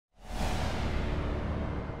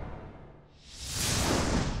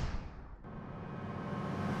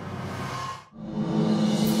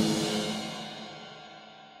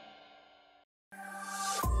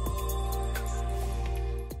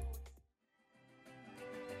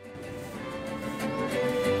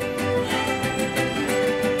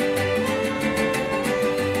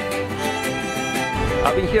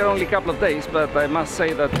here only a couple of days, but I must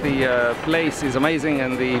say that the place is amazing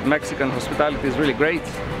and the Mexican hospitality is really great.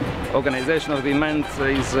 Organization of the event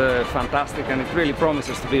is fantastic, and it really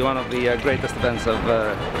promises to be one of the greatest events I've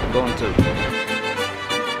gone to.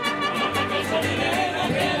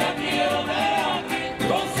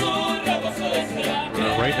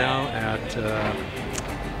 Right now at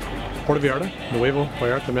Puerto Vallarta, Nuevo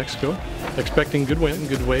Vallarta, Mexico. Expecting good wind,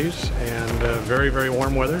 good waves, and very, very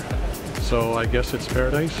warm weather. So I guess it's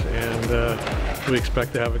paradise, and we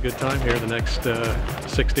expect to have a good time here the next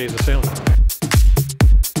 6 days of sailing.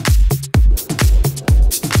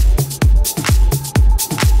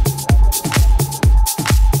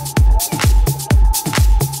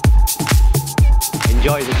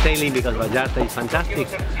 Enjoy the sailing because Vallarta is fantastic,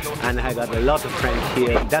 and I got a lot of friends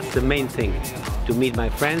here. That's the main thing, to meet my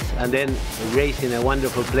friends, and then race in a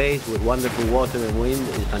wonderful place with wonderful water and wind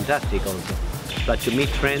is fantastic also. But to meet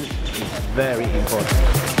friends is very important.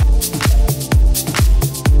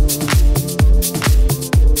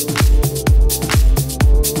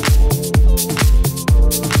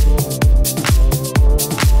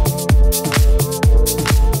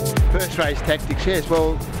 First race tactics, yes.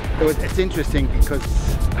 Well, it's interesting because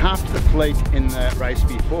half the fleet in the race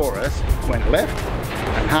before us went left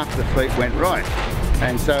and half the fleet went right.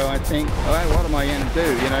 And so I think, oh, what am I going to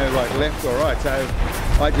do? You know, like left or right? So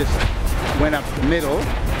I just went up the middle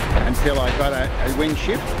until I got a wind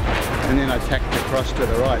shift, and then I tacked across to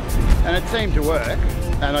the right. And it seemed to work,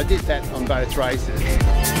 and I did that on both races.